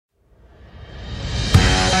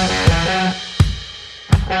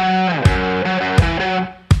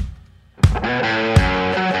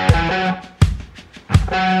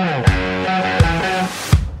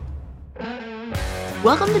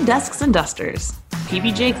Welcome to Desks and Dusters,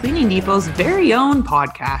 PBJ Cleaning Depot's very own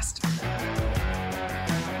podcast.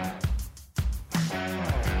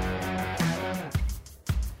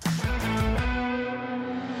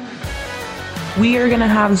 We are going to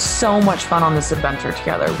have so much fun on this adventure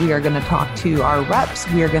together. We are going to talk to our reps,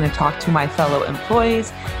 we are going to talk to my fellow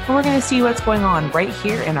employees, and we're going to see what's going on right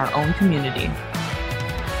here in our own community.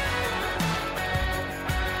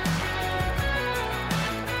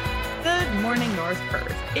 Good morning, North Perth.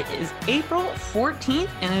 It is April 14th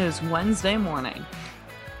and it is Wednesday morning.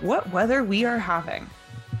 What weather we are having.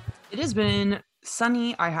 It has been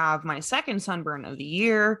sunny. I have my second sunburn of the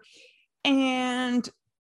year, and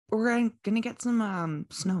we're going to get some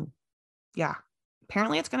snow. Yeah,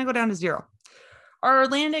 apparently it's going to go down to 0. Our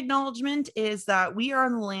land acknowledgement is that we are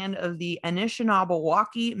on the land of the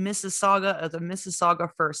Anishinaabe, Mississauga of the Mississauga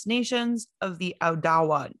First Nations of the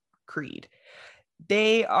Odawa Creed.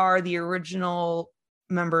 They are the original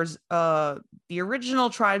members, the original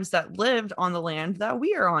tribes that lived on the land that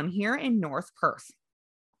we are on here in North Perth.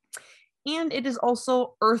 And it is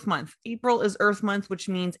also Earth Month. April is Earth Month, which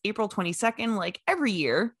means April 22nd, like every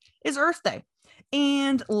year, is Earth Day.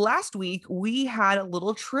 And last week, we had a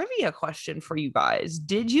little trivia question for you guys.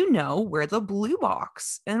 Did you know where the Blue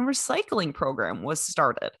Box and Recycling Program was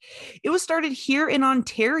started? It was started here in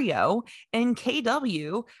Ontario, and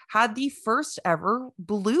KW had the first ever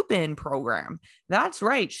Blue Bin program. That's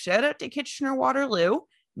right. Shout out to Kitchener-Waterloo,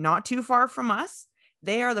 not too far from us.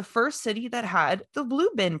 They are the first city that had the Blue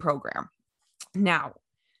Bin program. Now,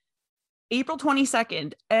 April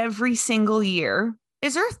 22nd, every single year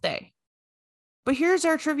is Earth Day. But here's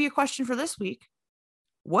our trivia question for this week.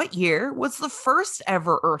 What year was the first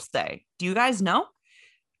ever Earth Day? Do you guys know?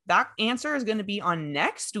 That answer is going to be on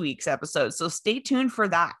next week's episode, so stay tuned for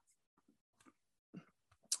that.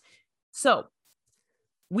 So,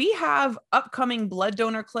 we have upcoming blood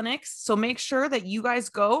donor clinics, so make sure that you guys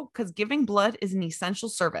go, because giving blood is an essential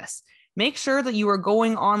service. Make sure that you are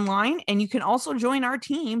going online, and you can also join our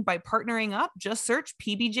team by partnering up. Just search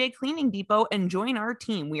PBJ Cleaning Depot and join our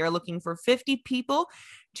team. We are looking for 50 people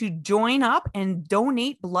to join up and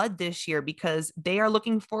donate blood this year, because they are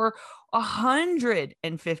looking for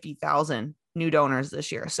 150,000 new donors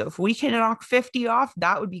this year. So if we can knock 50 off,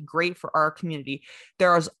 that would be great for our community.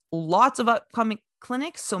 There is lots of upcoming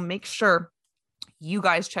clinics, so make sure you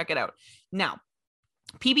guys check it out. Now,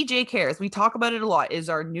 PBJ Cares, we talk about it a lot, is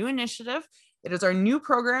our new initiative. It is our new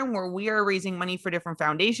program where we are raising money for different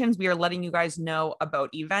foundations. We are letting you guys know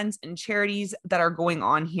about events and charities that are going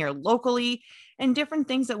on here locally and different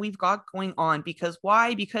things that we've got going on. Because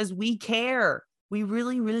why? Because we care. We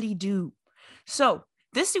really, really do. So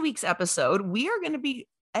this week's episode, we are going to be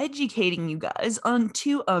educating you guys on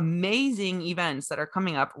 2 amazing events that are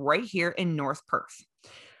coming up right here in North Perth.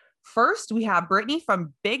 First, we have Brittany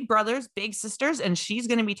from Big Brothers Big Sisters, and she's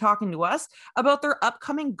going to be talking to us about their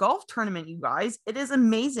upcoming golf tournament, you guys. It is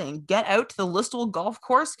amazing. Get out to the Listowel Golf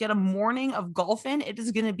Course, get a morning of golf in. It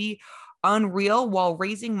is going to be unreal while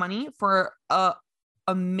raising money for a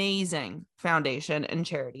amazing foundation and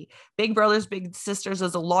charity. Big Brothers Big Sisters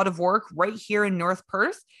does a lot of work right here in North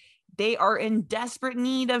Perth. They are in desperate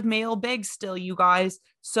need of male bigs still, you guys.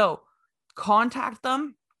 So contact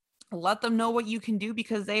them. Let them know what you can do,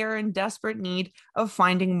 because they are in desperate need of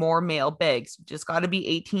finding more male bigs. You just got to be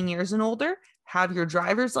 18 years and older, have your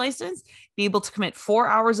driver's license, be able to commit 4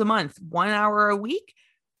 hours a month, 1 hour a week,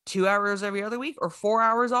 2 hours every other week, or 4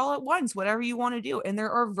 hours all at once, whatever you want to do. And there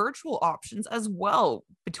are virtual options as well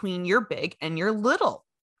between your big and your little.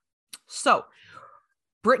 So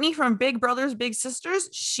Brittany from Big Brothers Big Sisters,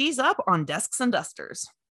 she's up on Desks and Dusters.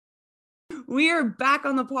 We are back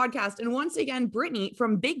on the podcast. And once again, Brittany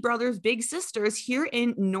from Big Brothers Big Sisters here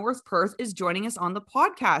in North Perth is joining us on the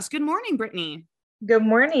podcast. Good morning, Brittany. Good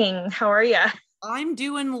morning. How are you? I'm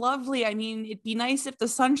doing lovely. I mean, it'd be nice if the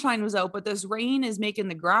sunshine was out, but this rain is making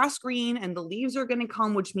the grass green and the leaves are going to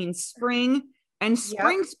come, which means spring, and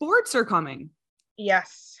spring sports are coming.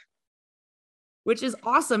 Yes. Which is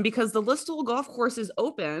awesome, because the Listowel Golf Course is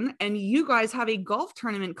open and you guys have a golf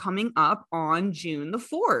tournament coming up on June the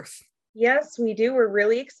 4th. Yes, we do. We're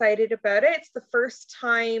really excited about it. It's the first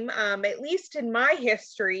time, at least in my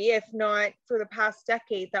history, if not for the past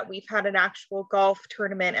decade, that we've had an actual golf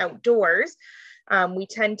tournament outdoors. We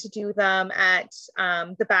tend to do them at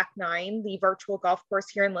the Back Nine, the virtual golf course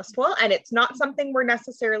here in Listowel, and it's not something we're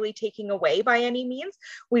necessarily taking away by any means.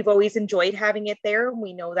 We've always enjoyed having it there.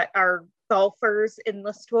 We know that our golfers in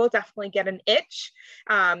Listowel definitely get an itch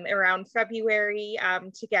around February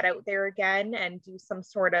to get out there again and do some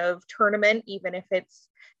sort of tournament, even if it's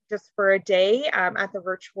just for a day at the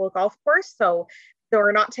virtual golf course. So So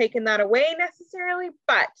we're not taking that away necessarily,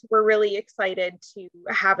 but we're really excited to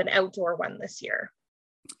have an outdoor one this year.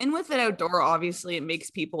 And with it outdoor, obviously, it makes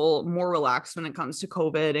people more relaxed when it comes to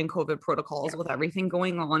COVID and COVID protocols with everything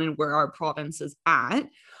going on and where our province is at.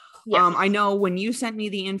 Yes. I know when you sent me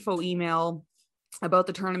the info email about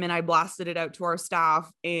the tournament, I blasted it out to our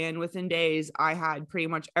staff, and within days, I had pretty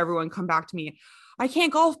much everyone come back to me. I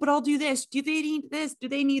can't golf, but I'll do this. Do they need this? Do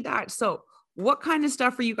they need that? So what kind of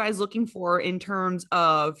stuff are you guys looking for in terms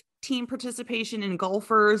of team participation in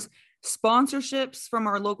golfers, sponsorships from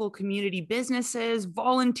our local community businesses,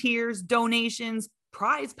 volunteers, donations,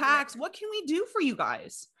 prize packs? What can we do for you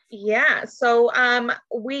guys? Yeah, so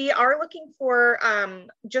we are looking for,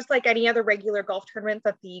 just like any other regular golf tournament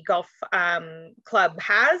that the golf club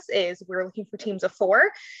has, is we're looking for teams of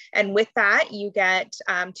 4. And with that, you get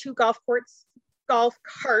 2 golf carts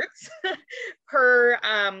per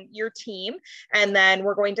your team. And then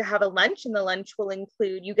we're going to have a lunch, and the lunch will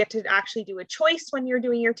include, you get to actually do a choice when you're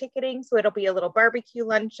doing your ticketing. So it'll be a little barbecue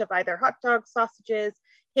lunch of either hot dogs, sausages,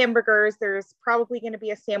 hamburgers. There's probably going to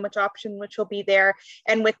be a sandwich option, which will be there.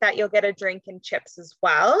 And with that, you'll get a drink and chips as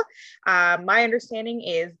well. My understanding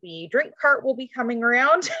is the drink cart will be coming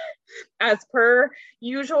around as per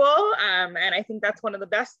usual. And I think that's one of the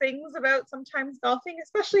best things about sometimes golfing,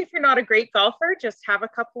 especially if you're not a great golfer, just have a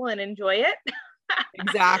couple and enjoy it.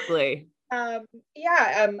 Exactly.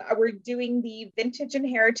 We're doing the vintage and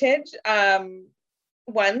heritage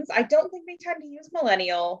ones. I don't think they tend to use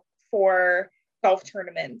millennial for golf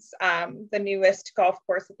tournaments, the newest golf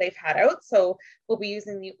course that they've had out. So we'll be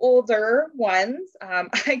using the older ones. I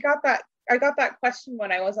got that question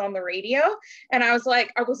when I was on the radio, and I was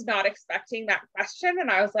like, I was not expecting that question. And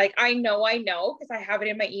I was like, I know, because I have it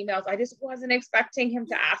in my emails. I just wasn't expecting him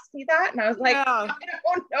to ask me that. And I was like, I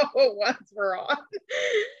don't know what ones we're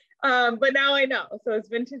on. But now I know. So it's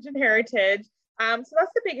vintage and heritage. So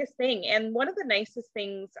that's the biggest thing. And one of the nicest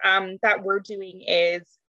things that we're doing is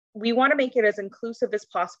we want to make it as inclusive as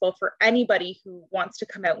possible for anybody who wants to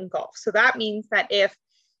come out and golf. So that means that if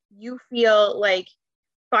you feel like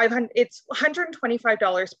it's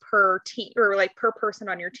 $125 per team, or like per person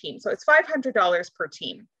on your team. So it's $500 per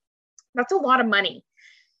team. That's a lot of money.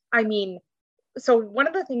 I mean, so one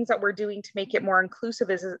of the things that we're doing to make it more inclusive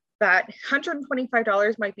is that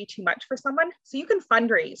 $125 might be too much for someone. So you can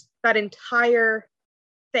fundraise that entire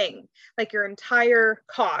thing, like your entire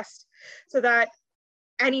cost, so that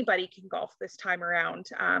anybody can golf this time around.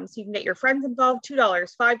 So you can get your friends involved. $2,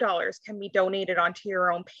 $5 can be donated onto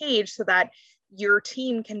your own page so that your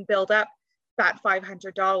team can build up that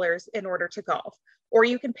 $500 in order to golf. Or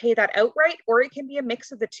you can pay that outright, or it can be a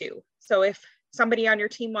mix of the two. So if somebody on your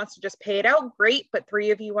team wants to just pay it out, great, but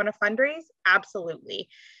 3 of you want to fundraise, absolutely.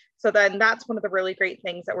 So then that's one of the really great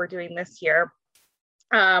things that we're doing this year.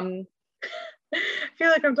 I feel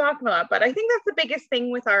like I'm talking a lot, but I think that's the biggest thing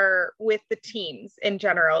with the teams in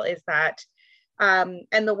general is that, and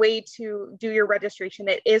the way to do your registration,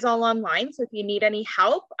 it is all online. So if you need any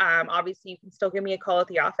help, obviously you can still give me a call at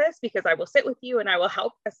the office, because I will sit with you and I will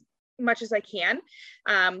help as much as I can.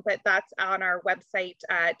 But that's on our website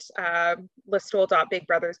at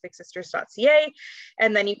listowel.bigbrothersbigsisters.ca.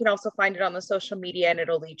 And then you can also find it on the social media, and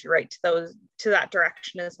it'll lead you right to that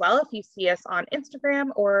direction as well. If you see us on Instagram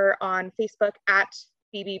or on Facebook at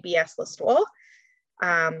BBBS Listowel.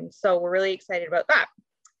 So we're really excited about that.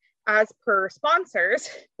 As per sponsors,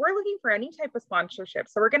 we're looking for any type of sponsorship.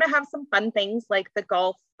 So we're going to have some fun things like the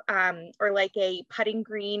golf or like a putting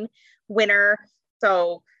green winner.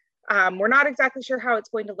 So we're not exactly sure how it's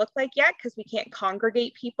going to look like yet, because we can't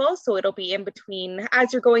congregate people. So it'll be in between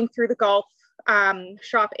as you're going through the golf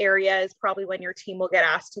shop area is probably when your team will get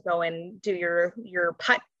asked to go and do your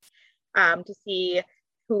putt to see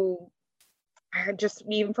who, just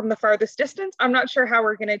even from the farthest distance. I'm not sure how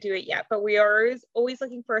we're going to do it yet, but we are always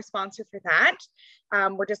looking for a sponsor for that.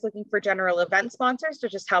 We're just looking for general event sponsors to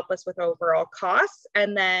just help us with overall costs.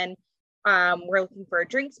 And then we're looking for a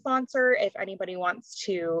drink sponsor if anybody wants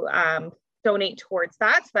to donate towards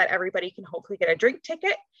that, so that everybody can hopefully get a drink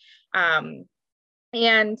ticket. And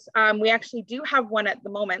we actually do have one at the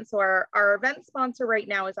moment. So our event sponsor right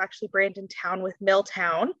now is actually Brandon Town with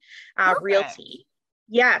Milltown Realty.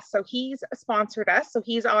 Yeah, so he's sponsored us. So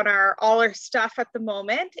he's on all our stuff at the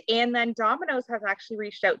moment. And then Domino's has actually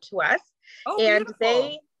reached out to us. Oh, and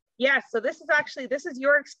beautiful. So this is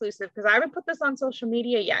your exclusive, because I haven't put this on social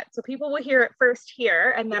media yet. So people will hear it first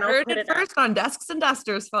here, and then I'll put it first on Desks and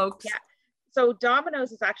Dusters, folks. Yeah. So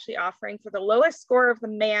Domino's is actually offering, for the lowest score of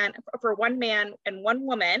for one man and one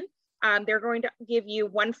woman, they're going to give you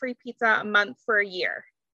 1 free pizza a month for a year.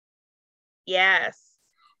 Yes.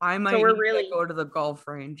 I might need to go to the golf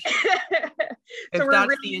range. So If we're that's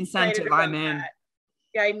really the excited incentive, about I'm in. that.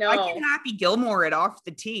 Yeah, I I can know. Happy Gilmore it off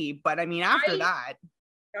the tee, but I mean, after I that,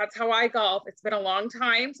 That's how I golf. It's been a long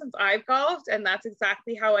time since I've golfed, and that's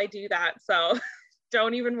exactly how I do that. So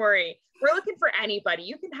don't even worry. We're looking for anybody.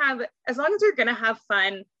 You can have, as long as you're going to have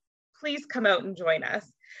fun, please come out and join us.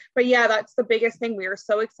 But yeah, that's the biggest thing. We are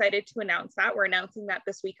so excited to announce that. We're announcing that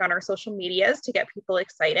this week on our social medias to get people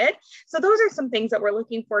excited. So those are some things that we're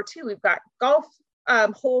looking for too. We've got golf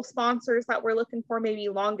hole sponsors that we're looking for, maybe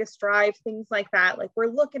longest drive, things like that. Like we're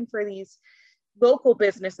looking for these local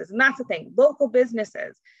businesses. And that's the thing, local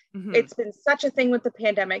businesses. It's been such a thing with the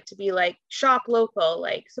pandemic to be like shop local,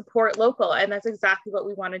 like support local. And that's exactly what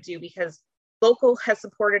we want to do, because local has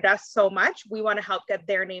supported us so much. We want to help get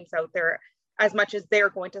their names out there as much as they're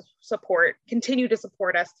going to continue to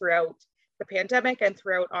support us throughout the pandemic and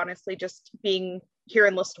throughout, honestly, just being here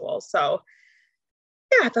in Listowel. So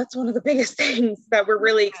yeah, that's one of the biggest things that we're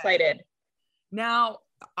really excited. Now,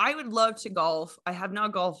 I would love to golf. I have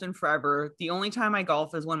not golfed in forever. The only time I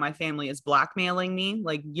golf is when my family is blackmailing me.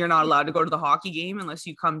 Like, you're not allowed to go to the hockey game unless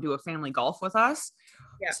you come do a family golf with us.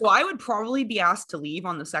 Yeah. So I would probably be asked to leave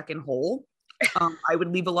on the second hole. I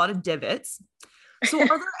would leave a lot of divots. So are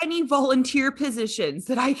there any volunteer positions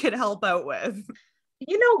that I could help out with?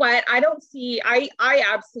 You know what? I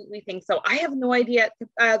absolutely think so. I have no idea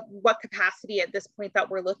what capacity at this point that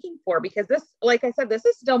we're looking for, because this, like I said, this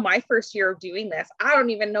is still my first year of doing this. I don't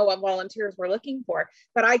even know what volunteers we're looking for,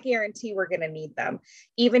 but I guarantee we're going to need them,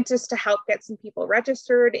 even just to help get some people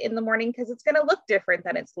registered in the morning, because it's going to look different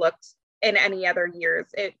than it's looked in any other years.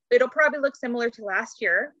 It'll probably look similar to last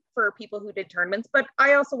year for people who did tournaments, but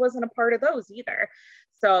I also wasn't a part of those either.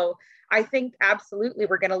 So I think absolutely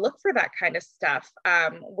we're going to look for that kind of stuff,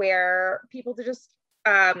 where people to just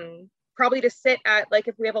probably to sit at, like,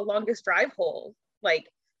 if we have a longest drive hole, like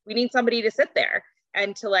we need somebody to sit there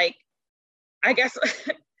and to, like, I guess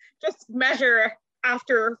just measure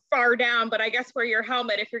after far down, but I guess wear your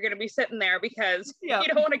helmet if you're going to be sitting there, because you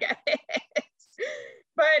don't want to get hit.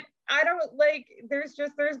 But I don't, like, there's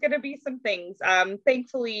going to be some things.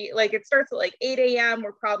 Thankfully, like, it starts at like 8 a.m.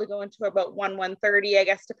 We're probably going to about 1:30, I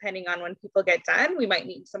guess, depending on when people get done. We might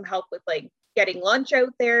need some help with like getting lunch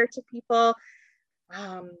out there to people.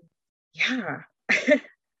 Yeah, I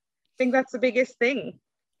think that's the biggest thing.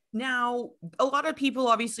 Now, a lot of people,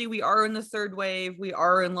 obviously, we are in the third wave, we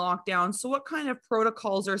are in lockdown. So what kind of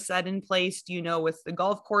protocols are set in place, do you know, with the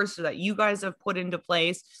golf course that you guys have put into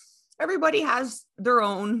place? Everybody has their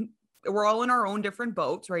own, we're all in our own different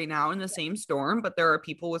boats right now in the same storm, but there are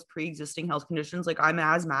people with pre-existing health conditions. Like, I'm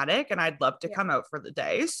asthmatic and I'd love to come out for the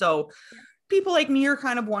day. So people like me are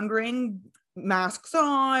kind of wondering, masks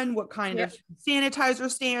on, what kind of sanitizer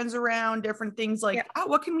stands around, different things like that.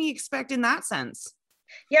 What can we expect in that sense?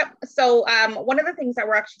 Yep. So one of the things that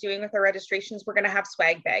we're actually doing with our registrations, we're going to have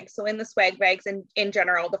swag bags. So in the swag bags, and in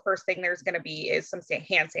general, the first thing there's going to be is some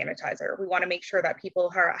hand sanitizer. We want to make sure that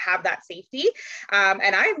people have that safety.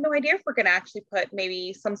 And I have no idea if we're going to actually put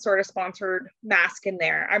maybe some sort of sponsored mask in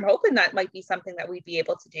there. I'm hoping that might be something that we'd be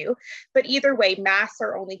able to do. But either way, masks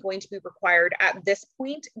are only going to be required at this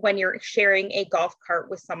point when you're sharing a golf cart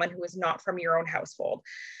with someone who is not from your own household.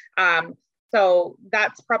 So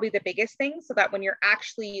that's probably the biggest thing, so that when you're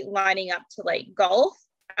actually lining up to like golf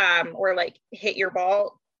or like hit your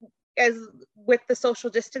ball, as with the social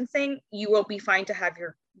distancing, you will be fine to have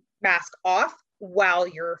your mask off while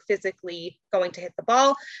you're physically going to hit the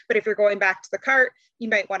ball. But if you're going back to the cart, you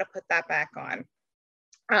might want to put that back on.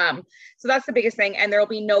 So that's the biggest thing. And there'll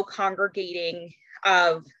be no congregating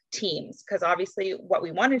of teams, because obviously what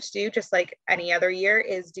we wanted to do, just like any other year,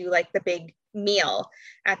 is do like the big meal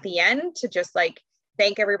at the end to just like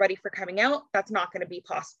thank everybody for coming out. That's not going to be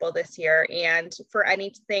possible this year. And for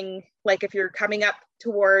anything, like if you're coming up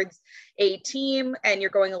towards a team and you're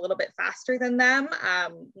going a little bit faster than them,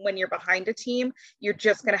 when you're behind a team, you're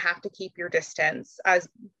just going to have to keep your distance as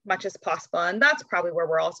much as possible. And that's probably where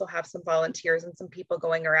we'll also have some volunteers and some people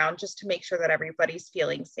going around just to make sure that everybody's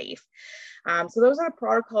feeling safe. So those are the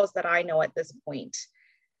protocols that I know at this point.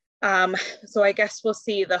 So I guess we'll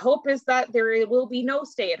see. The hope is that there will be no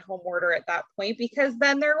stay-at-home order at that point, because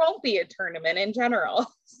then there won't be a tournament in general.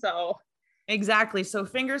 So exactly. So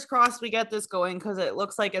fingers crossed we get this going, because it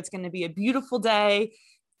looks like it's going to be a beautiful day.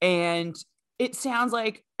 And it sounds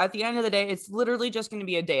like at the end of the day, it's literally just going to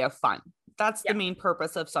be a day of fun. That's the main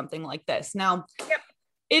purpose of something like this. Now,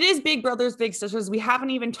 it is Big Brothers Big Sisters. We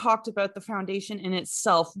haven't even talked about the foundation in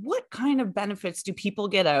itself. What kind of benefits do people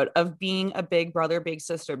get out of being a big brother, big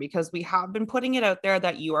sister? Because we have been putting it out there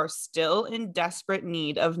that you are still in desperate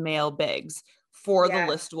need of male bigs for the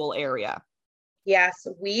Listowel area. Yes,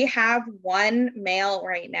 we have one male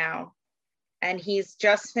right now. and he's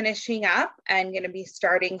just finishing up and going to be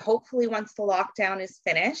starting hopefully once the lockdown is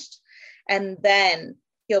finished, and then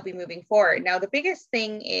he'll be moving forward. Now, the biggest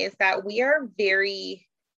thing is that we are very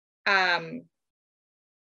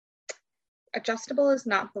adjustable is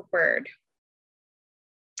not the word.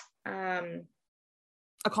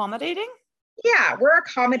 Accommodating? Yeah, we're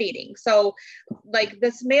accommodating. So like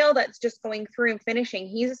this male that's just going through and finishing,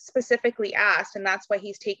 he's specifically asked, and that's why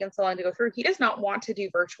he's taken so long to go through. He does not want to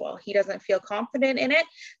do virtual. He doesn't feel confident in it.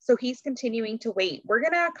 So he's continuing to wait. We're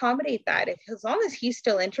going to accommodate that. As long as he's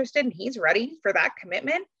still interested and he's ready for that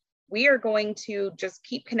commitment, we are going to just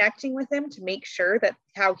keep connecting with him to make sure that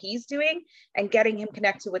how he's doing and getting him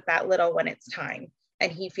connected with that little when it's time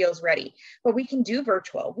and he feels ready. But we can do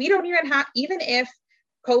virtual. We don't even have, even if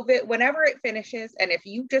COVID, whenever it finishes, and if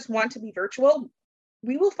you just want to be virtual,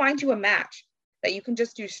 we will find you a match that you can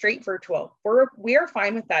just do straight virtual. We are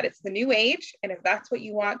fine with that. It's the new age, and if that's what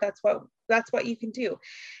you want, that's what you can do.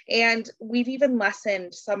 And we've even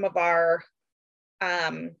lessened some of our,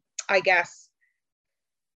 I guess,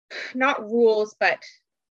 not rules, but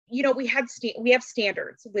you know, we have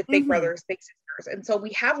standards with Big Brothers Big Sisters, and so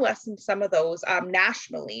we have lessened some of those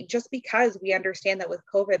nationally, just because we understand that with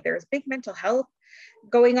COVID, there's big mental health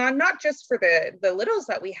going on, not just for the littles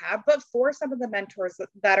that we have, but for some of the mentors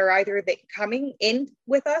that are either coming in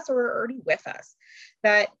with us or are already with us,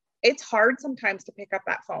 that it's hard sometimes to pick up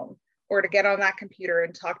that phone or to get on that computer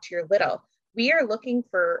and talk to your little. We are looking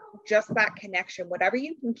for just that connection. Whatever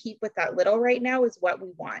you can keep with that little right now is what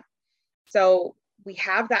we want. So we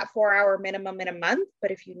have that 4-hour minimum in a month,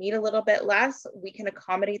 but if you need a little bit less, we can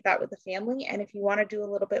accommodate that with the family. And if you want to do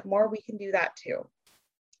a little bit more, we can do that too.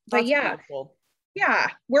 But yeah, beautiful. Yeah,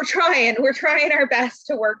 we're trying our best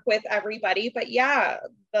to work with everybody. But yeah,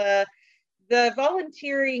 the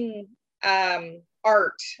volunteering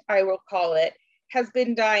art, I will call it, has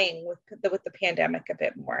been dying with the pandemic a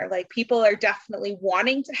bit more. Like, people are definitely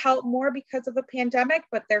wanting to help more because of the pandemic,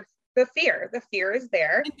 but the fear is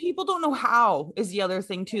there. And people don't know how is the other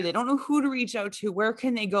thing too. They don't know who to reach out to. Where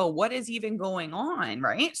can they go? What is even going on?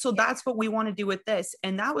 Right. So that's what we want to do with this.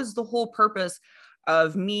 And that was the whole purpose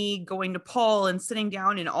of me going to Paul and sitting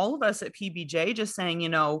down, and all of us at PBJ just saying, you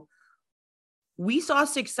know, we saw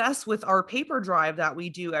success with our paper drive that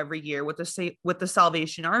we do every year with the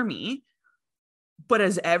Salvation Army. But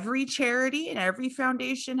has every charity and every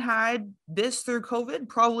foundation had this through COVID?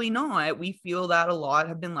 Probably not. We feel that a lot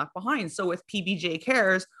have been left behind. So with PBJ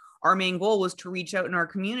Cares, our main goal was to reach out in our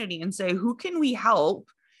community and say, who can we help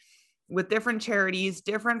with different charities,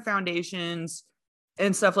 different foundations,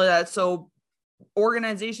 and stuff like that. So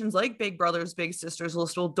organizations like Big Brothers Big Sisters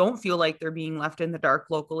Listowel don't feel like they're being left in the dark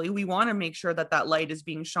locally. We want to make sure that light is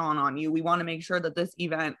being shone on you. We want to make sure that this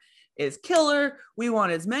event is killer. We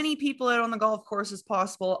want as many people out on the golf course as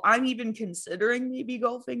possible. I'm even considering maybe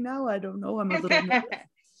golfing now. I don't know. I'm a little nervous.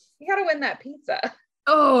 You got to win that pizza.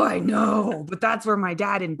 Oh, I know. But that's where my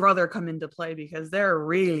dad and brother come into play, because they're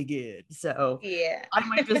really good. So yeah, I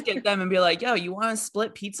might just get them and be like, yo, you want to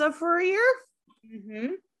split pizza for a year?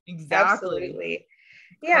 Mm-hmm. Exactly. Absolutely.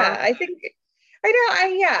 Yeah, I think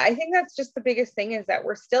I think that's just the biggest thing, is that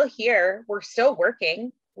we're still here. We're still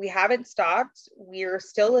working. We haven't stopped. We're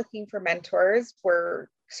still looking for mentors. We're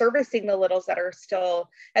servicing the littles that are still,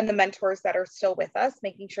 and the mentors that are still with us,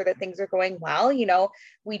 making sure that things are going well. You know,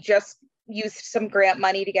 we just used some grant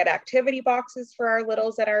money to get activity boxes for our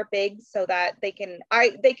littles that are big, so that they can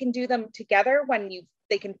do them together when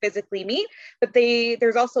they can physically meet, but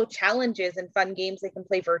there's also challenges and fun games they can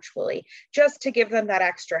play virtually, just to give them that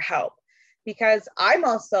extra help. Because I'm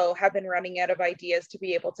also have been running out of ideas to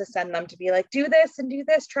be able to send them to be like, do this and do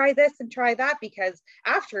this, try this and try that, because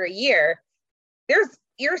after a year,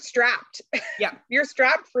 you're strapped. Yeah. You're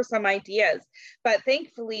strapped for some ideas. But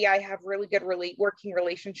thankfully, I have really good working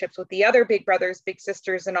relationships with the other Big Brothers Big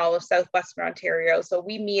Sisters in all of Southwestern Ontario. So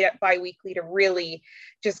we meet up bi-weekly to really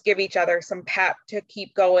just give each other some pep to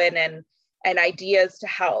keep going and ideas to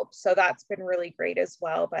help. So that's been really great as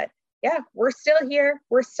well. But yeah, we're still here.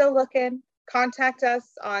 We're still looking. Contact us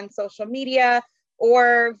on social media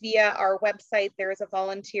or via our website. There is a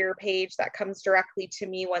volunteer page that comes directly to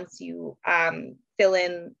me once you fill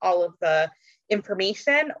in all of the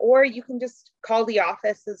information, or you can just call the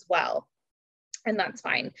office as well. And that's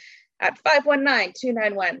fine at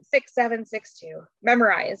 519-291-6762.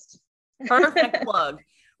 Memorized. Perfect plug.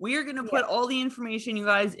 We are going to put all the information, you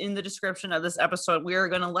guys, in the description of this episode. We are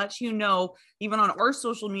going to let you know, even on our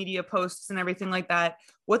social media posts and everything like that,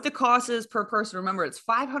 what the cost is per person. Remember, it's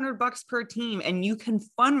 $500 per team, and you can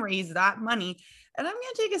fundraise that money. And I'm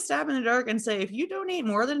going to take a stab in the dark and say, if you donate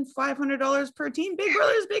more than $500 per team, Big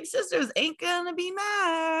Brothers Big Sisters ain't going to be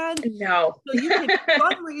mad. No. So you can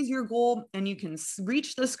fundraise your goal and you can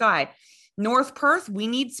reach the sky. North Perth, we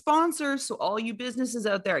need sponsors. So all you businesses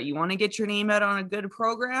out there, you want to get your name out on a good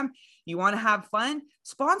program, you want to have fun,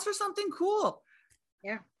 sponsor something cool.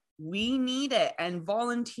 Yeah. We need it. And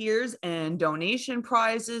volunteers and donation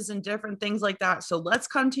prizes and different things like that. So let's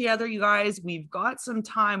come together, you guys. We've got some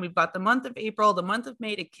time. We've got the month of April, the month of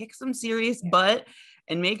May to kick some serious butt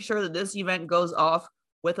and make sure that this event goes off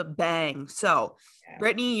with a bang. So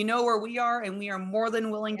Brittany, you know where we are, and we are more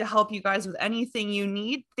than willing to help you guys with anything you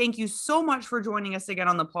need. Thank you so much for joining us again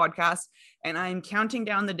on the podcast. And I'm counting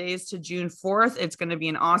down the days to June 4th. It's going to be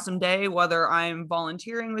an awesome day, whether I'm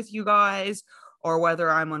volunteering with you guys or whether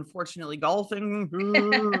I'm unfortunately golfing.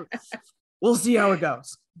 We'll see how it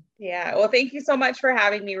goes. Yeah. Well, thank you so much for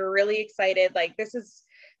having me. We're really excited. Like this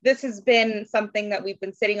has been something that we've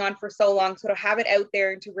been sitting on for so long. So to have it out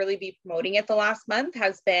there and to really be promoting it the last month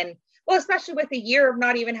has been, well, especially with a year of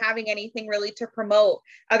not even having anything really to promote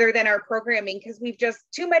other than our programming, because we've just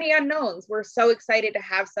too many unknowns. We're so excited to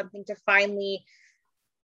have something to finally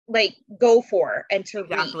like go for and to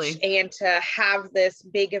reach and to have this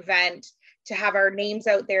big event, to have our names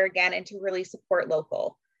out there again and to really support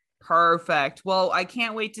local. Perfect. Well, I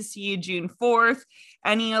can't wait to see you June 4th.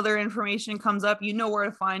 Any other information comes up, you know where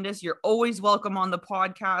to find us. You're always welcome on the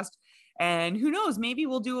podcast. And who knows, maybe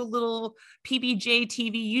we'll do a little PBJ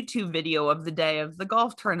TV YouTube video of the day of the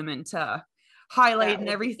golf tournament to highlight and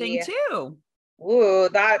everything too. Ooh,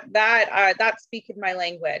 that's speaking my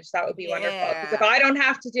language. That would be wonderful. Because if I don't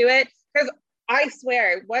have to do it, because I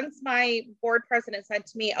swear, once my board president said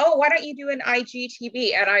to me, "Oh, why don't you do an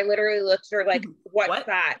IGTV?" And I literally looked at her like, what's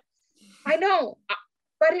that? I know,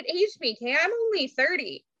 but it aged me. Okay, I'm only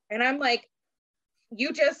 30. And I'm like,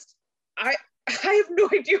 I have no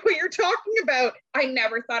idea what you're talking about. I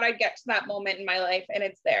never thought I'd get to that moment in my life, and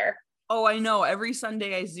it's there. Oh, I know. Every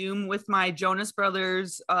Sunday I Zoom with my Jonas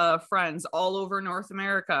Brothers friends all over North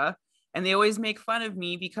America, and they always make fun of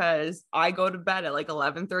me because I go to bed at like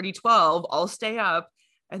 11:30, 12. I'll stay up,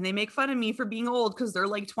 and they make fun of me for being old because they're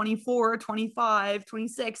like 24, 25,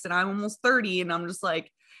 26, and I'm almost 30. And I'm just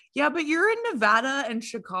like, yeah, but you're in Nevada and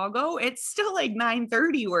Chicago. It's still like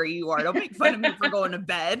 9:30 where you are. Don't make fun of me for going to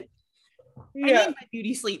bed. I need my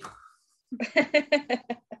beauty sleep.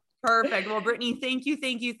 Perfect. Well, Brittany, thank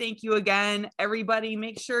you again. Everybody,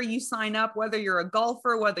 make sure you sign up, whether you're a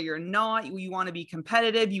golfer, whether you're not, you want to be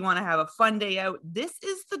competitive, you want to have a fun day out. This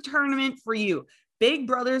is the tournament for you. Big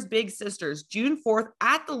Brothers Big Sisters, June 4th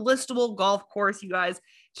at the Listowel Golf Course. You guys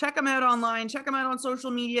check them out online, check them out on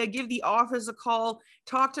social media, give the office a call,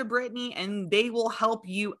 talk to Brittany, and they will help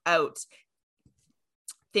you out.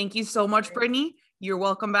 Thank you so much, Brittany. You're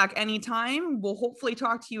welcome back anytime. We'll hopefully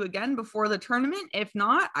talk to you again before the tournament. If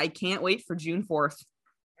not, I can't wait for June 4th.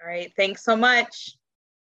 All right. Thanks so much.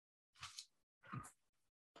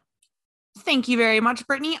 Thank you very much,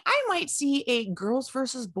 Brittany. I might see a girls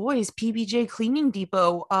versus boys PBJ Cleaning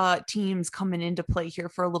Depot teams coming into play here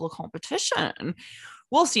for a little competition.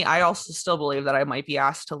 We'll see. I also still believe that I might be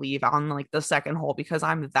asked to leave on like the second hole because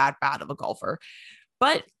I'm that bad of a golfer.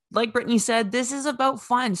 But like Brittany said, this is about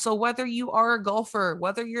fun. So whether you are a golfer,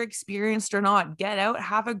 whether you're experienced or not, get out,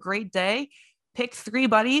 have a great day, pick 3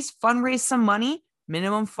 buddies, fundraise some money,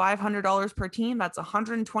 minimum $500 per team. That's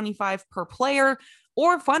 $125 per player,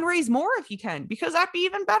 or fundraise more if you can, because that'd be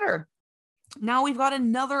even better. Now we've got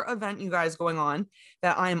another event, you guys, going on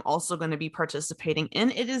that I'm also going to be participating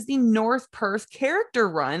in. It is the North Perth Character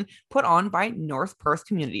Run put on by North Perth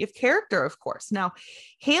Community of Character, of course. Now,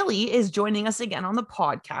 Haley is joining us again on the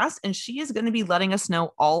podcast, and she is going to be letting us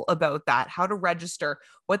know all about that, how to register,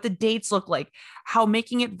 what the dates look like, how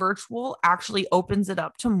making it virtual actually opens it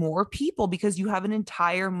up to more people because you have an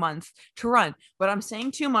entire month to run. But I'm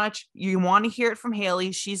saying too much. You want to hear it from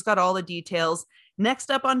Haley. She's got all the details.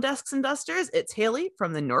 Next up on Desks and Dusters, it's Haley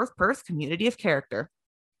from the North Perth Community of Character.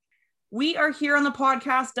 We are here on the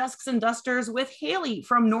podcast, Desks and Dusters, with Haley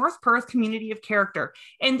from North Perth Community of Character.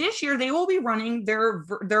 And this year, they will be running their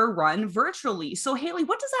run virtually. So, Haley,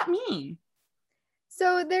 what does that mean?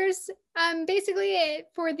 So there's basically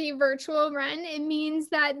for the virtual run, it means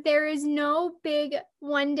that there is no big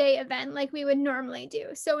one-day event like we would normally do.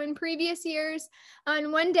 So in previous years,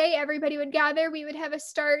 on one day, everybody would gather. We would have a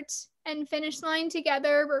start and finish line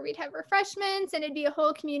together where we'd have refreshments and it'd be a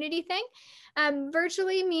whole community thing.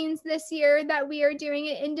 Virtually means this year that we are doing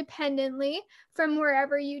it independently from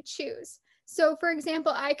wherever you choose. So for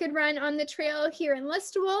example, I could run on the trail here in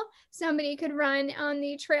Listowel. Somebody could run on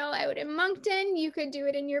the trail out in Moncton. You could do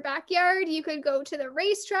it in your backyard. You could go to the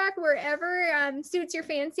racetrack, wherever suits your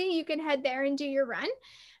fancy. You can head there and do your run.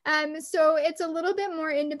 So it's a little bit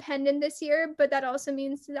more independent this year, but that also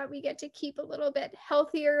means that we get to keep a little bit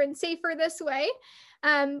healthier and safer this way.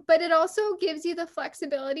 But it also gives you the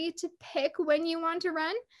flexibility to pick when you want to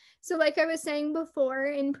run. So like I was saying before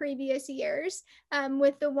in previous years,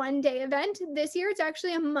 with the one-day event, this year it's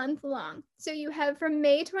actually a month long. So you have from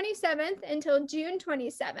May 27th until June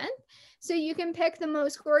 27th. So you can pick the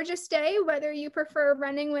most gorgeous day, whether you prefer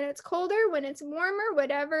running when it's colder, when it's warmer,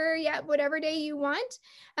 whatever day you want.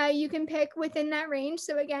 You can pick within that range.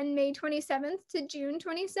 So again, May 27th to June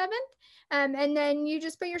 27th. And then you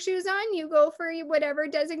just put your shoes on, you go for whatever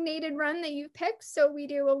designated run that you've picked. So we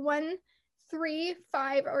do a 1, 3,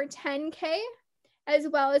 5, or 10K, as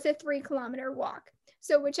well as a 3-kilometer walk.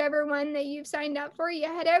 So whichever one that you've signed up for, you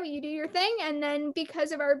head out, you do your thing. And then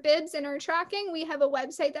because of our bibs and our tracking, we have a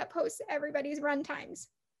website that posts everybody's run times.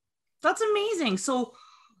 That's amazing. So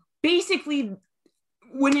basically,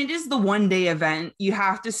 when it is the one-day event, you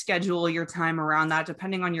have to schedule your time around that,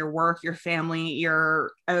 depending on your work, your family,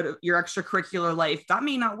 your extracurricular life. That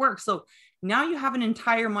may not work. So now you have an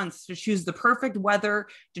entire month to choose the perfect weather,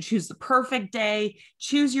 to choose the perfect day,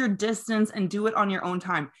 choose your distance, and do it on your own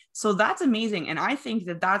time. So that's amazing. And I think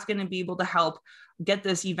that that's going to be able to help get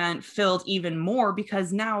this event filled even more,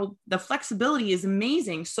 because now the flexibility is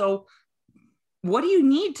amazing. So what do you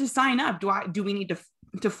need to sign up? Do we need to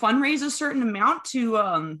fundraise a certain amount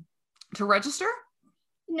to register?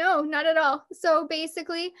 No, not at all. So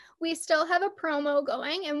basically, we still have a promo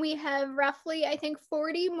going, and we have roughly, I think,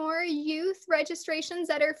 40 more youth registrations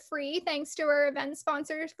that are free thanks to our event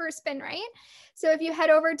sponsors for SpinRite. So if you head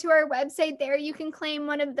over to our website there, you can claim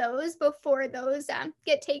one of those before those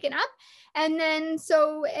get taken up. And then,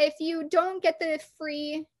 so if you don't get the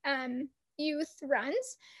free youth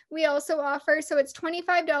runs, we also offer, so it's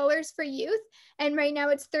 $25 for youth, and right now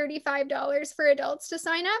it's $35 for adults to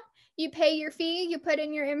sign up. You pay your fee, you put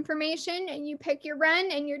in your information, and you pick your run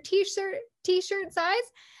and your t-shirt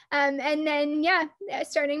size. And then, yeah,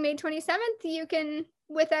 starting May 27th, you can,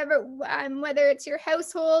 whether it's your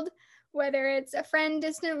household, whether it's a friend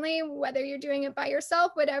distantly, whether you're doing it by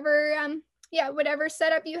yourself, whatever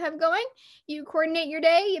setup you have going, you coordinate your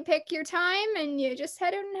day, you pick your time, and you just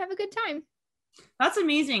head out and have a good time. That's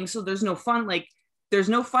amazing. So there's no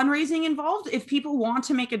fundraising involved. If people want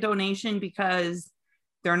to make a donation because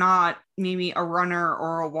they're not maybe a runner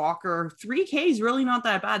or a walker, 3K is really not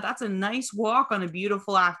that bad. That's a nice walk on a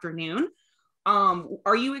beautiful afternoon.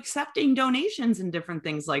 Are you accepting donations and different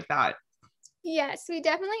things like that? Yes, we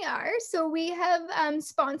definitely are. So we have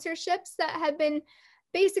sponsorships that have been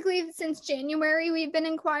basically since January we've been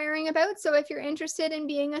inquiring about. So if you're interested in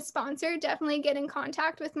being a sponsor, definitely get in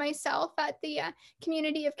contact with myself at the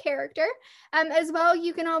Community of Character. As well,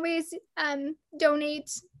 you can always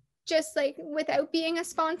donate just like without being a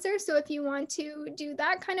sponsor. So if you want to do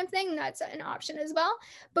that kind of thing, that's an option as well.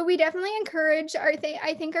 But we definitely encourage I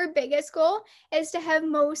think our biggest goal is to have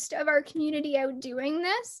most of our community out doing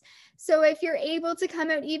this. So if you're able to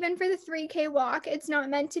come out even for the 3K walk, it's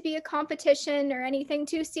not meant to be a competition or anything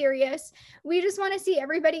too serious. We just want to see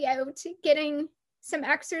everybody out getting some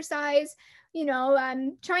exercise,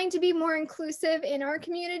 trying to be more inclusive in our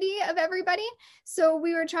community of everybody. So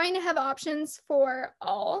we were trying to have options for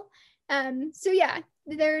all. So yeah,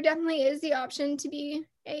 there definitely is the option to be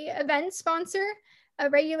a event sponsor, a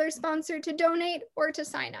regular sponsor to donate, or to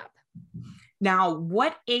sign up. Now,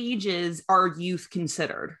 what ages are youth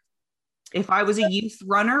considered? If I was a youth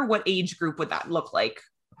runner, what age group would that look like?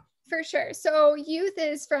 For sure. So youth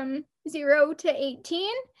is from 0 to 18.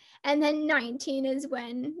 And then 19 is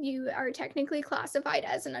when you are technically classified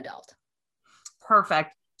as an adult.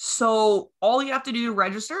 Perfect. So all you have to do to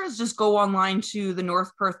register is just go online to the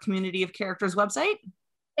North Perth Community of Characters website.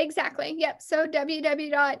 Exactly. Yep. So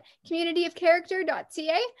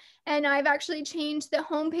www.communityofcharacter.ca. And I've actually changed the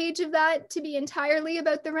homepage of that to be entirely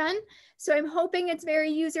about the run. So I'm hoping it's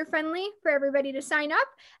very user-friendly for everybody to sign up.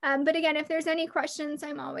 But again, if there's any questions,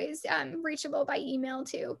 I'm always reachable by email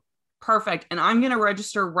too. Perfect. And I'm going to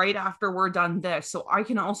register right after we're done this, so I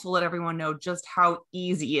can also let everyone know just how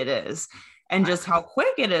easy it is and just how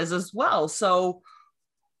quick it is as well. So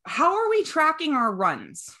how are we tracking our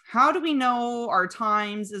runs? How do we know our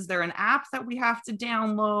times? Is there an app that we have to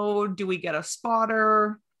download? Do we get a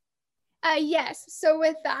spotter? Yes. So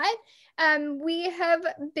with that, We have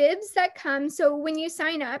bibs that come. So when you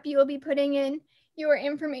sign up, you'll be putting in your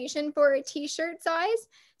information for a t-shirt size.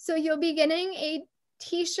 So you'll be getting a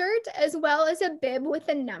t-shirt as well as a bib with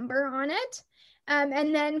a number on it.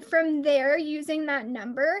 And then from there, using that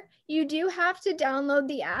number, you do have to download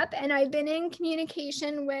the app. And I've been in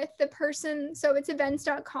communication with the person, so it's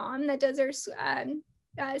events.com that does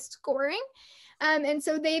our scoring. And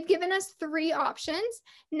so they've given us 3 options.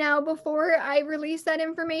 Now, before I release that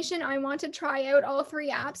information, I want to try out all 3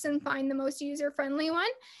 apps and find the most user-friendly one.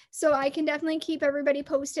 So I can definitely keep everybody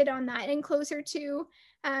posted on that, and closer to,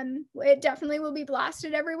 it definitely will be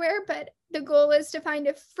blasted everywhere, but the goal is to find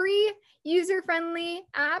a free user-friendly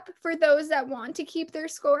app for those that want to keep their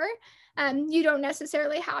score. You don't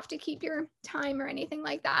necessarily have to keep your time or anything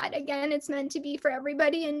like that. Again, it's meant to be for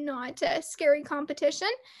everybody and not a scary competition.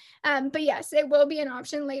 But yes, it will be an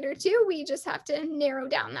option later too. We just have to narrow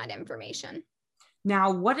down that information.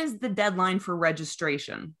 Now, what is the deadline for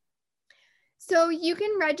registration? So you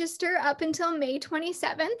can register up until May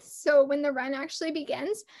 27th, so when the run actually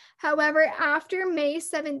begins. However, after May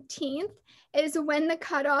 17th is when the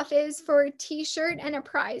cutoff is for a t-shirt and a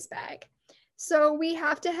prize bag. So we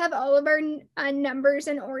have to have all of our numbers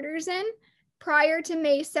and orders in prior to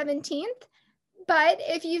May 17th. But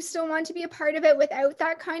if you still want to be a part of it without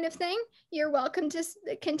that kind of thing, you're welcome to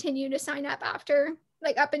continue to sign up after,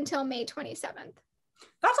 like up until May 27th.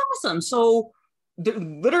 That's awesome. So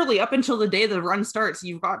literally up until the day the run starts,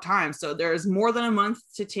 you've got time. So there's more than a month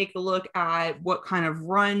to take a look at what kind of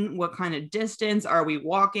run, what kind of distance are we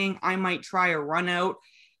walking. I might try a run out,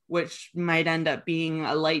 which might end up being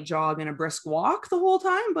a light jog and a brisk walk the whole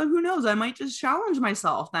time, but who knows? I might just challenge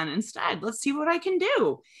myself then instead. Let's see what I can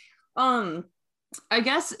do. I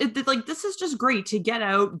guess this is just great to get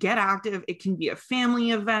out, get active. It can be a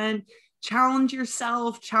family event, challenge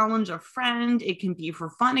yourself, challenge a friend. It can be for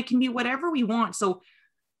fun. It can be whatever we want. So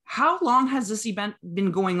how long has this event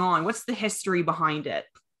been going on? What's the history behind it?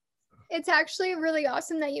 It's actually really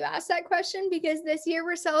awesome that you asked that question, because this year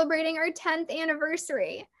we're celebrating our 10th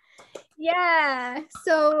anniversary. Yeah,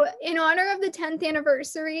 so in honor of the 10th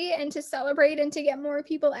anniversary and to celebrate and to get more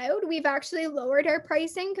people out, we've actually lowered our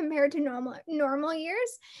pricing compared to normal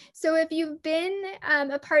years. So if you've been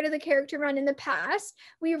a part of the character run in the past,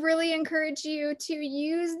 we really encourage you to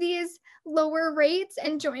use these lower rates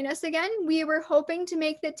and join us again. We were hoping to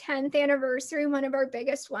make the 10th anniversary one of our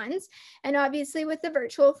biggest ones. And obviously with the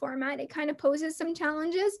virtual format, it kind of poses some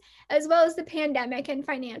challenges, as well as the pandemic and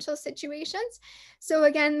financial situations. So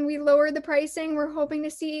again, we lowered the pricing. We're hoping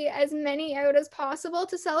to see as many out as possible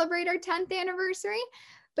to celebrate our 10th anniversary.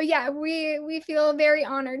 But yeah, we feel very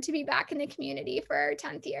honored to be back in the community for our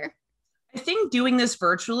 10th year. I think doing this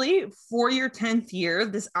virtually for your 10th year,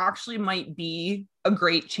 this actually might be a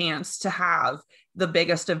great chance to have the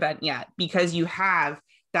biggest event yet, because you have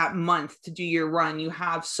that month to do your run. You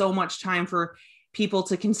have so much time for people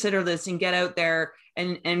to consider this and get out there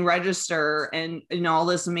and register and all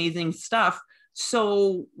this amazing stuff.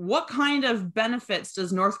 So what kind of benefits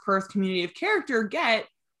does North Perth Community of Character get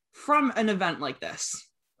from an event like this?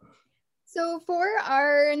 So for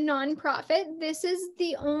our nonprofit, this is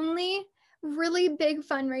the only really big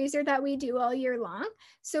fundraiser that we do all year long.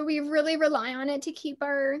 So we really rely on it to keep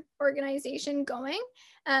our organization going.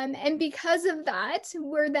 And because of that,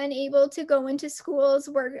 we're then able to go into schools,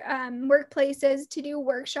 workplaces to do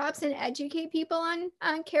workshops and educate people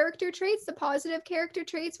on character traits, the positive character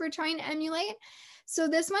traits we're trying to emulate. So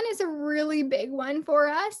this one is a really big one for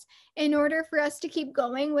us. In order for us to keep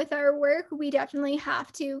going with our work, we definitely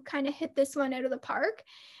have to kind of hit this one out of the park.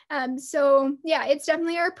 So yeah, it's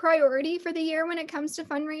definitely our priority for the year when it comes to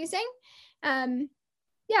fundraising.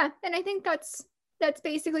 Yeah, and I think that's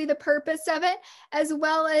basically the purpose of it, as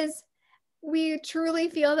well as we truly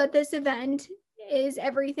feel that this event is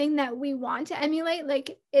everything that we want to emulate.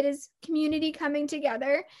 Like, it is community coming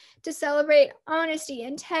together to celebrate honesty,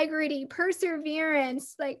 integrity,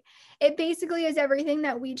 perseverance. Like, it basically is everything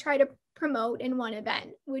that we try to promote in one event,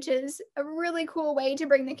 which is a really cool way to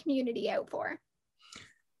bring the community out for.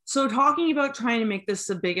 So talking about trying to make this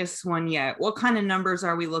the biggest one yet, what kind of numbers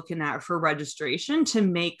are we looking at for registration to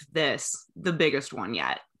make this the biggest one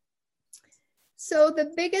yet? So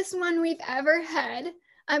the biggest one we've ever had,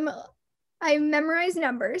 I memorized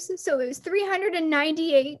numbers. So it was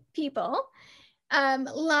 398 people.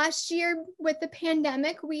 Last year with the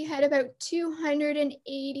pandemic, we had about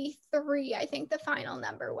 283, I think the final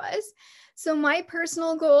number was. So my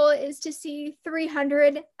personal goal is to see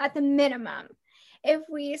 300 at the minimum. If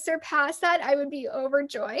we surpass that, I would be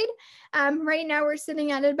overjoyed. Right now we're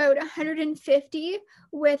sitting at about 150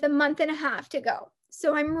 with a month and a half to go.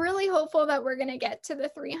 So I'm really hopeful that we're going to get to the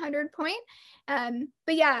 300 point.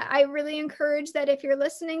 But yeah, I really encourage that if you're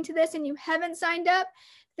listening to this and you haven't signed up,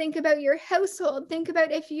 think about your household. Think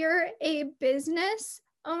about if you're a business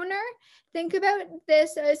owner, think about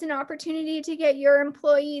this as an opportunity to get your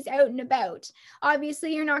employees out and about.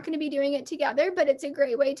 Obviously, you're not going to be doing it together, but it's a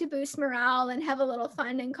great way to boost morale and have a little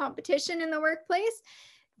fun and competition in the workplace.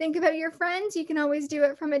 Think about your friends. You can always do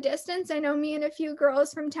it from a distance. I know me and a few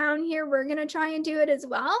girls from town here, we're going to try and do it as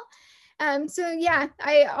well. So yeah,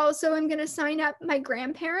 I also am going to sign up my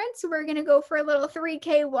grandparents. We're going to go for a little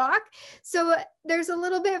 3K walk. So there's a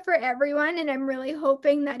little bit for everyone. And I'm really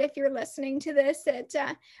hoping that if you're listening to this, it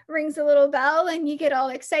rings a little bell and you get all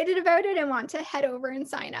excited about it and want to head over and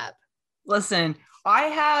sign up. Listen, I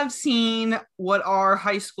have seen what our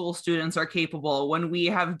high school students are capable when we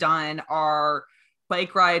have done our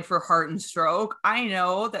bike ride for Heart and Stroke. I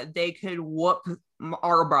know that they could whoop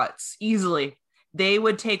our butts easily. They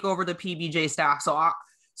would take over the PBJ staff. So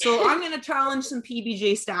I'm going to challenge some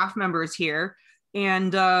PBJ staff members here.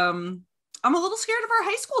 And I'm a little scared of our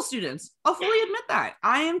high school students. I'll fully admit that.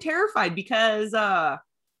 I am terrified because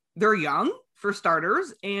they're young for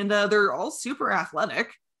starters, and they're all super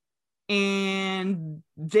athletic. And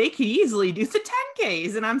they could easily do the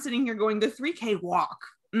 10Ks. And I'm sitting here going the 3K walk.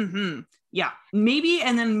 Yeah, maybe.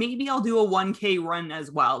 And then maybe I'll do a 1K run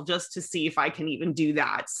as well, just to see if I can even do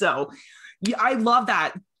that. So yeah, I love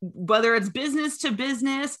that. Whether it's business to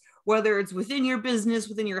business, whether it's within your business,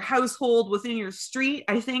 within your household, within your street,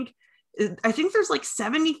 I think there's like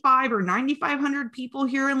 75 or 9,500 people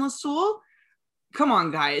here in LeSoul. Come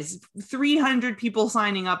on, guys. 300 people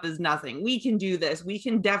signing up is nothing. We can do this. We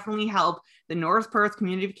can definitely help the North Perth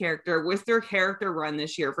Community of Character with their character run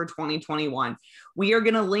this year for 2021. We are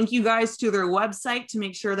going to link you guys to their website to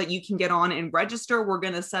make sure that you can get on and register. We're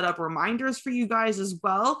going to set up reminders for you guys as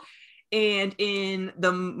well. And in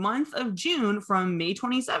the month of June, from May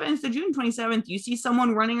 27th to June 27th, you see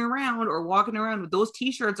someone running around or walking around with those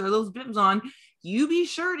t-shirts or those bibs on, you be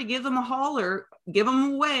sure to give them a holler, give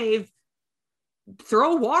them a wave,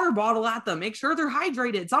 throw a water bottle at them, make sure they're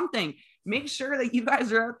hydrated, something. Make sure that you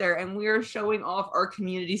guys are out there and we are showing off our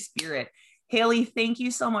community spirit. Haley, thank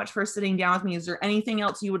you so much for sitting down with me. Is there anything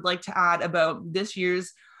else you would like to add about this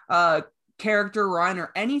year's character run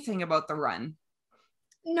or anything about the run?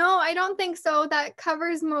 No, I don't think so. That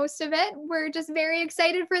covers most of it. We're just very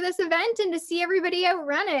excited for this event and to see everybody out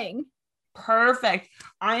running. Perfect.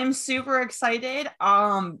 I am super excited.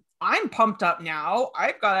 I'm pumped up now.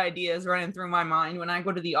 I've got ideas running through my mind. When I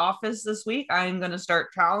go to the office this week, I'm going to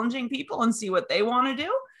start challenging people and see what they want to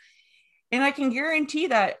do. And I can guarantee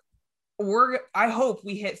that I hope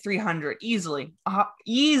we hit 300 easily.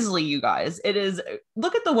 Easily, you guys. It is,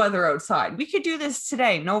 look at the weather outside. We could do this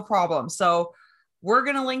today, no problem. So we're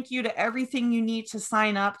going to link you to everything you need to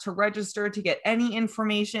sign up, to register, to get any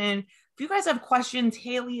information. If you guys have questions,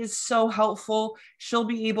 Haley is so helpful. She'll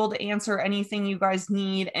be able to answer anything you guys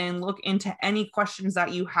need and look into any questions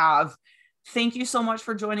that you have. Thank you so much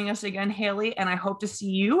for joining us again, Haley. And I hope to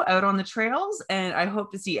see you out on the trails. And I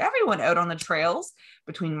hope to see everyone out on the trails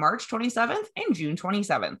between March 27th and June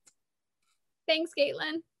 27th. Thanks,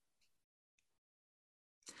 Caitlin.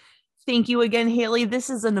 Thank you again, Haley.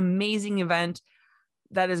 This is an amazing event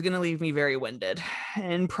that is going to leave me very winded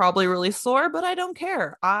and probably really sore, but I don't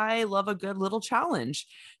care. I love a good little challenge.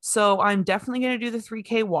 So I'm definitely going to do the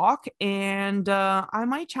 3K walk, and I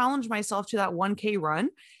might challenge myself to that 1K run.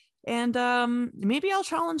 And maybe I'll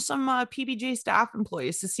challenge some PBJ staff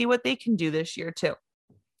employees to see what they can do this year too.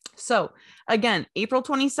 So again, April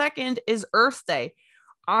 22nd is Earth Day.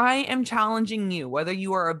 I am challenging you, whether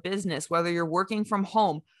you are a business, whether you're working from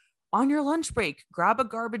home, on your lunch break, grab a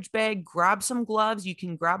garbage bag, grab some gloves. You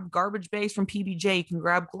can grab garbage bags from PBJ. You can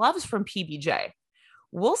grab gloves from PBJ.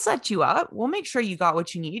 We'll set you up. We'll make sure you got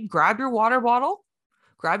what you need. Grab your water bottle,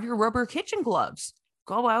 grab your rubber kitchen gloves,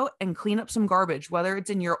 go out and clean up some garbage, whether it's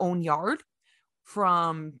in your own yard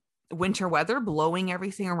from winter weather, blowing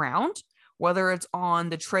everything around, whether it's on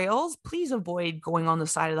the trails. Please avoid going on the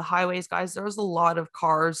side of the highways, guys. There's a lot of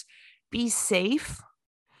cars. Be safe.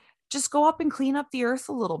 Just go up and clean up the earth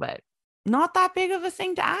a little bit. Not that big of a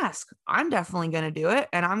thing to ask. I'm definitely going to do it.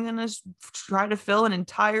 And I'm going to try to fill an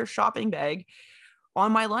entire shopping bag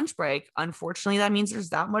on my lunch break. Unfortunately, that means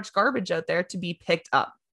there's that much garbage out there to be picked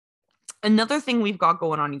up. Another thing we've got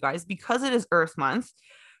going on, you guys, because it is Earth Month,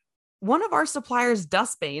 one of our suppliers,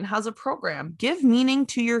 Dustbane, has a program, Give Meaning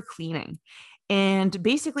to Your Cleaning. And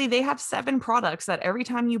basically they have 7 products that every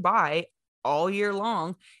time you buy all year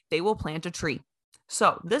long, they will plant a tree.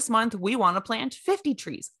 So this month we want to plant 50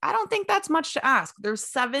 trees. I don't think that's much to ask. There's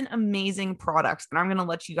 7 amazing products, and I'm going to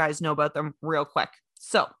let you guys know about them real quick.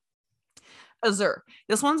 So Azure,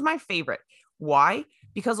 this one's my favorite. Why?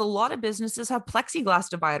 Because a lot of businesses have plexiglass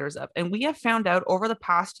dividers up, and we have found out over the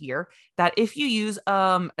past year that if you use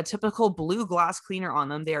a typical blue glass cleaner on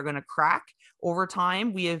them, they are going to crack. Over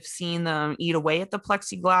time, we have seen them eat away at the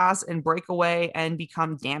plexiglass and break away and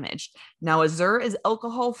become damaged. Now, Azure is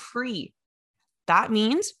alcohol free. That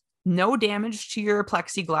means no damage to your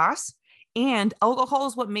plexiglass, and alcohol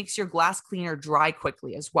is what makes your glass cleaner dry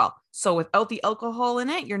quickly as well. So without the alcohol in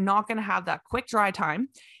it, you're not going to have that quick dry time,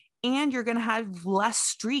 and you're going to have less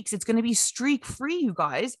streaks. It's going to be streak free, you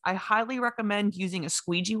guys. I highly recommend using a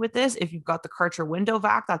squeegee with this. If you've got the Karcher window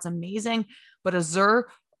vac, that's amazing. But Azure,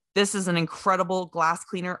 this is an incredible glass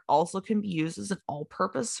cleaner, also can be used as an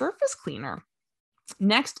all-purpose surface cleaner.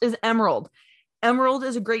 Next is Emerald. Emerald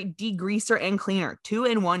is a great degreaser and cleaner,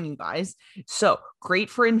 2-in-1, you guys. So great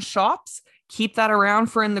for in shops. Keep that around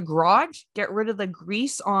for in the garage. Get rid of the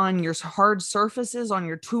grease on your hard surfaces, on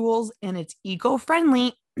your tools, and it's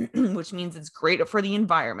eco-friendly, which means it's great for the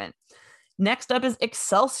environment. Next up is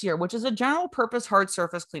Excelsior, which is a general purpose hard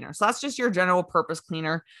surface cleaner. So that's just your general purpose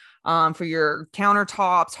cleaner for your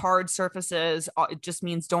countertops, hard surfaces. It just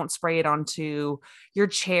means don't spray it onto your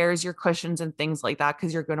chairs, your cushions, and things like that,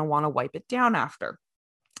 because you're going to want to wipe it down after.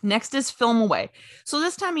 Next is Film Away. So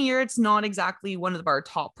this time of year, it's not exactly one of our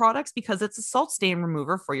top products because it's a salt stain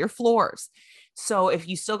remover for your floors. So if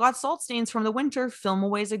you still got salt stains from the winter, Film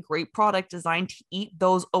Away is a great product designed to eat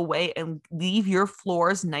those away and leave your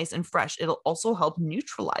floors nice and fresh. It'll also help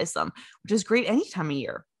neutralize them, which is great any time of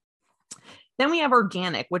year. Then we have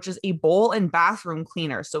Organic, which is a bowl and bathroom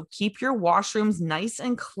cleaner. So keep your washrooms nice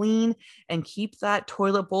and clean and keep that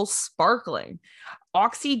toilet bowl sparkling.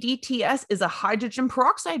 Oxy DTS is a hydrogen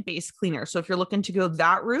peroxide based cleaner. So if you're looking to go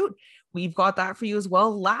that route, we've got that for you as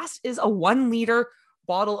well. Last is a 1-liter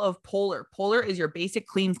bottle of Polar. Polar is your basic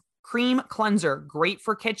cream cleanser. Great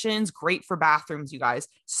for kitchens, great for bathrooms, you guys.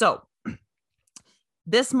 So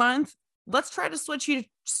this month, let's try to switch you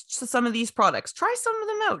to some of these products. Try some of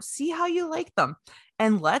them out. See how you like them.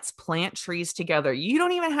 And let's plant trees together. You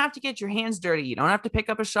don't even have to get your hands dirty. You don't have to pick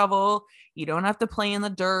up a shovel. You don't have to play in the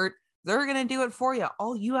dirt. They're going to do it for you.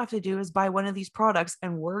 All you have to do is buy one of these products,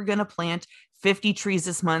 and we're going to plant 50 trees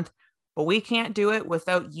this month. But we can't do it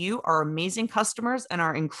without you, our amazing customers, and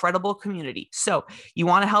our incredible community. So you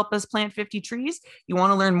want to help us plant 50 trees? You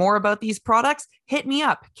want to learn more about these products? Hit me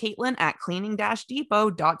up, Caitlin at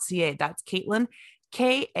cleaning-depot.ca. That's Caitlin,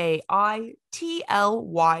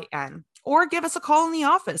 Kaitlyn. Or give us a call in the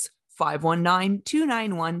office,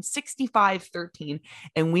 519-291-6513,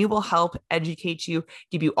 and we will help educate you,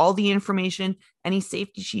 give you all the information, any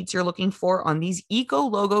safety sheets you're looking for on these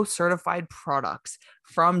Eco-Logo certified products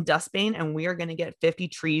from Dustbane, and we are going to get 50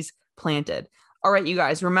 trees planted. All right, you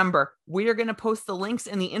guys, remember, we are going to post the links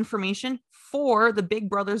and the information for the Big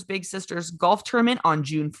Brothers Big Sisters golf tournament on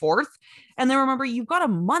June 4th. And then remember, you've got a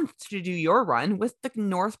month to do your run with the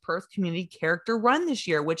North Perth Community Character Run this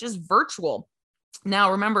year, which is virtual.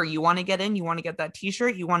 Now, remember, you want to get in, you want to get that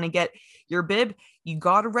t-shirt, you want to get your bib, you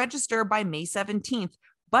got to register by May 17th,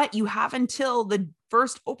 but you have until the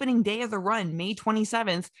first opening day of the run, May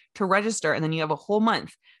 27th, to register. And then you have a whole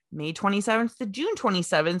month, May 27th to June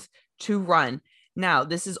 27th to run. Now,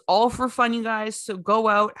 this is all for fun, you guys. So go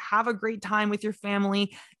out, have a great time with your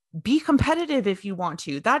family, be competitive if you want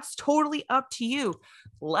to. That's totally up to you.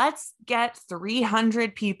 Let's get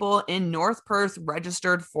 300 people in North Perth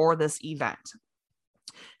registered for this event.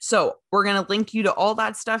 So we're going to link you to all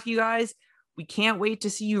that stuff, you guys. We can't wait to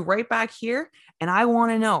see you right back here. And I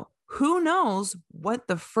want to know, who knows what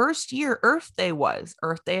the first year Earth Day was?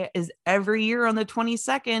 Earth Day is every year on the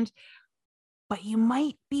 22nd, but you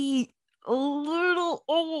might be a little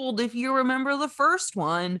old if you remember the first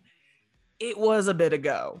one. It was a bit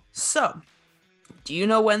ago. So do you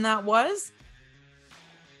know when that was?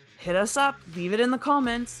 Hit us up, leave it in the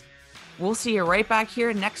comments. We'll see you right back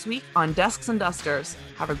here next week on Desks and Dusters.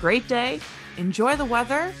 Have a great day. Enjoy the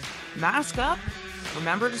weather. Mask up.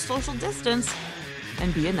 Remember to social distance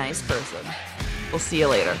and be a nice person. We'll see you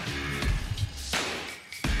later.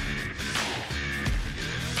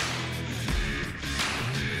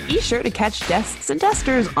 Be sure to catch Desks and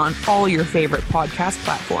Dusters on all your favorite podcast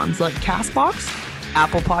platforms like CastBox,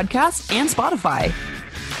 Apple Podcasts, and Spotify.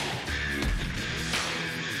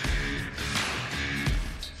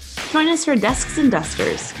 Join us for Desks and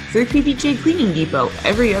Dusters through PBJ Cleaning Depot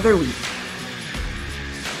every other week.